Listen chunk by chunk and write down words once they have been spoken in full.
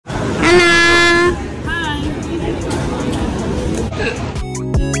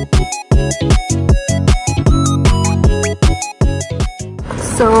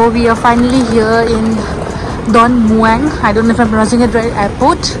So we are finally here in Don Muang, I don't know if I'm pronouncing it right,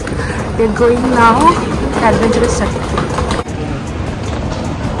 airport. We're going now, adventurous stuff.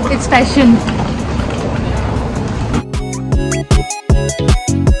 It's fashion.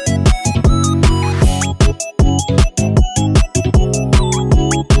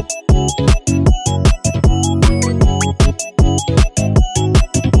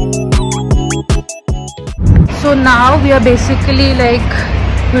 So now we are basically like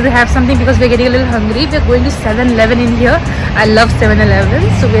going to have something because we're getting a little hungry. We're going to 7-Eleven in here. I love 7-Eleven,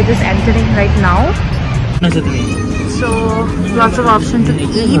 so we're just entering right now. So lots of options to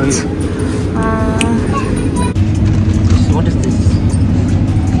eat. What is this?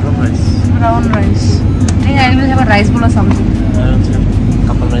 Brown rice. Brown rice. I think I will have a rice bowl or something. A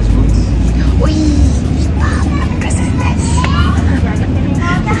couple rice bowls. Oi! I'm interested in this.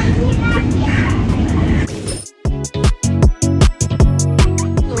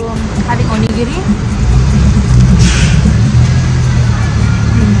 So having onigiri.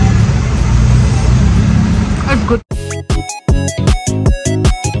 It's good.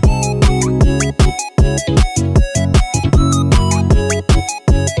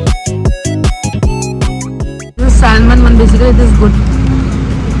 This salmon one basically this is good.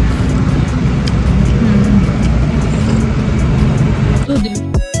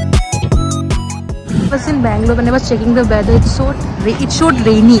 Was in Bangalore when I was checking the weather, it showed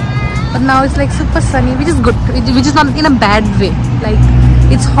rainy, but now it's like super sunny, which is good, which is not in a bad way. Like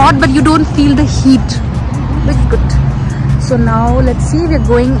it's hot but you don't feel the heat, which is good. So now let's see, we're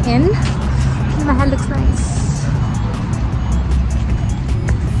going in. My hair looks nice.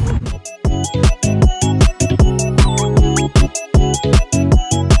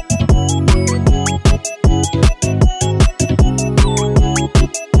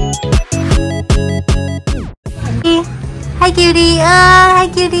 Hi cutie, hi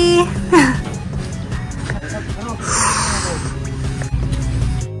cutie.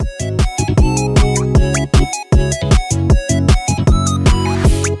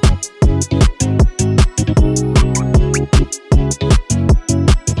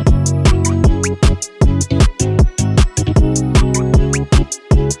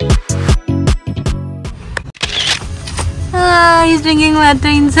 He's drinking water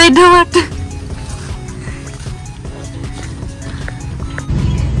inside the water.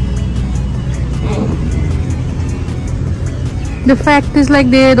 The fact is like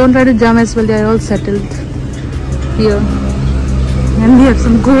they don't try to jump as well, they are all settled here. And we have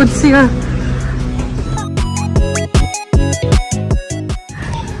some goats here.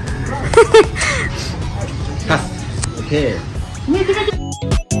 Okay.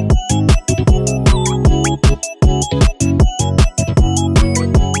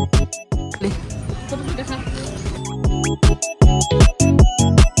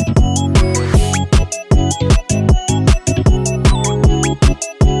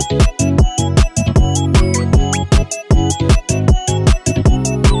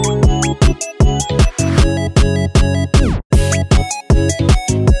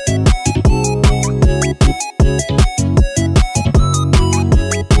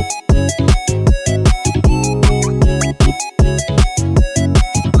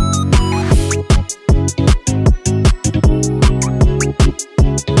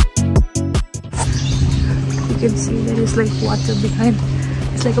 You can see there is like water behind.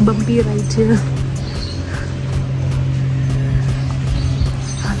 It's like a bumpy ride here.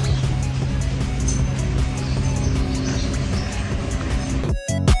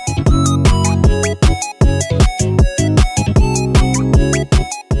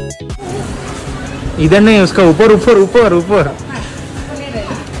 इधर नहीं, उसका ऊपर ऊपर ऊपर ऊपर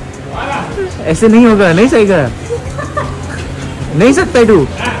ऐसे नहीं होगा, नहीं सही का नहीं सकता है तू,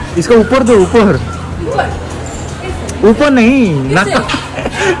 इसका ऊपर दो, ऊपर ऊपर नहीं, नाक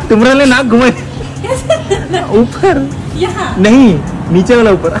तुम्हारे लिए नाक घुमाए ऊपर नहीं, नीचे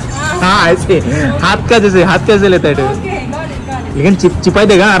वाला ऊपर। हाँ ऐसे हाथ का जैसे, हाथ कैसे लेता है तू, लेकिन चिपाई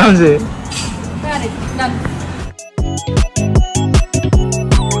देगा आराम से।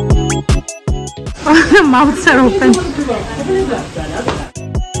 Mouths are open.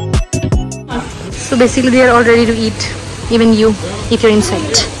 So basically they are all ready to eat, even you, if you're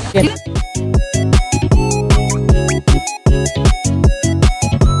inside. Yeah.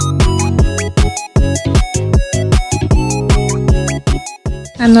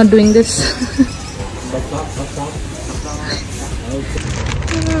 I'm not doing this.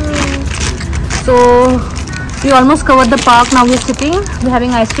 So we almost covered the park. Now we're sitting, we're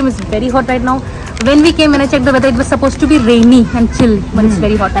having ice cream. It's very hot right now. When we came, when I checked the weather, it was supposed to be rainy and chill, but it's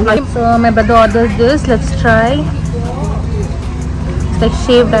very hot. So my brother ordered this. Let's try. like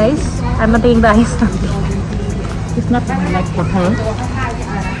shaved ice. I'm not taking the ice. It's not like Kothal.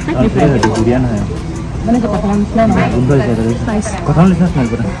 durian hai. Nice. Kothal is not smell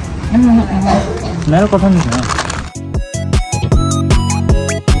pura. Smell kothal nahi hai.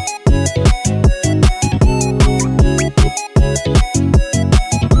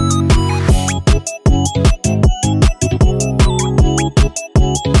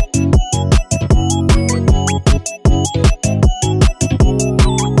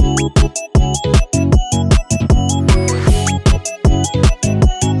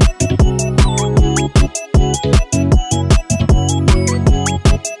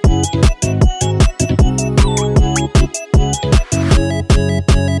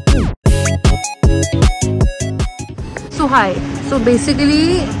 Hi. So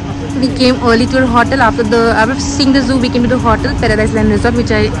basically, we came early to our hotel after seeing the zoo. We came to the hotel Paradise Land Resort,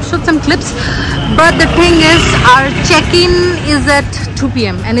 which I showed some clips. But the thing is, our check-in is at 2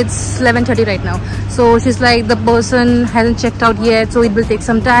 p.m. and it's 11:30 right now. So she's like, the person hasn't checked out yet, so it will take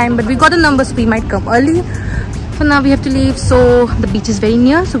some time. But we got a number, so we might come early. So now we have to leave. So the beach is very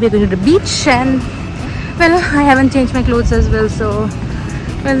near, so we're going to the beach. And well, I haven't changed my clothes as well. So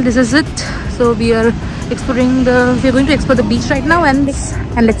well, this is it. So we're going to explore the beach right now, and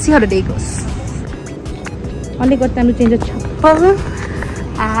let's see how the day goes. Only got time to change a chappal,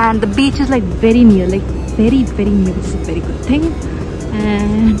 and the beach is like very near, like very near, which is a very good thing.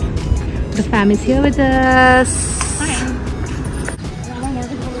 And the fam is here with us.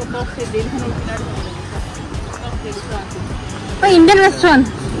 Oh, Indian restaurant.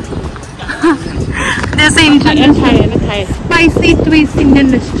 There's an Indian spicy twist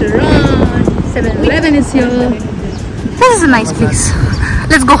Indian restaurant. 7-Eleven is here. This is a nice place.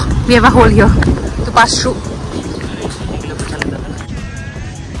 Let's go. We have a hole here to pass through.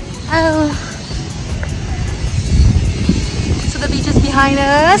 Oh. So the beach is behind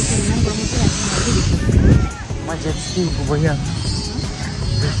us.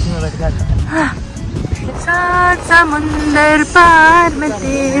 सात समुंदर पार में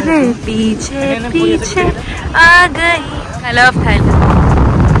तेरे पीछे आ गई. I love Thailand.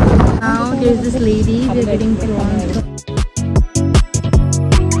 Now there's this lady, we're getting prawns.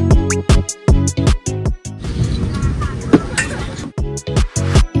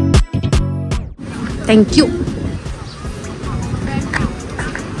 Thank you.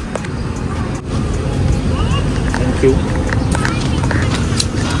 Thank you.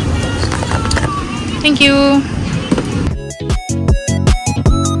 Thank you.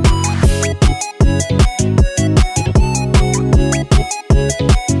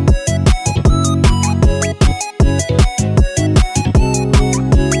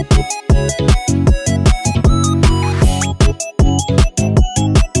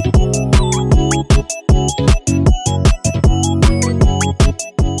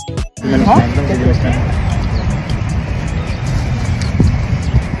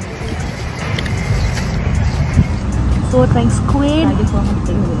 So trying squid.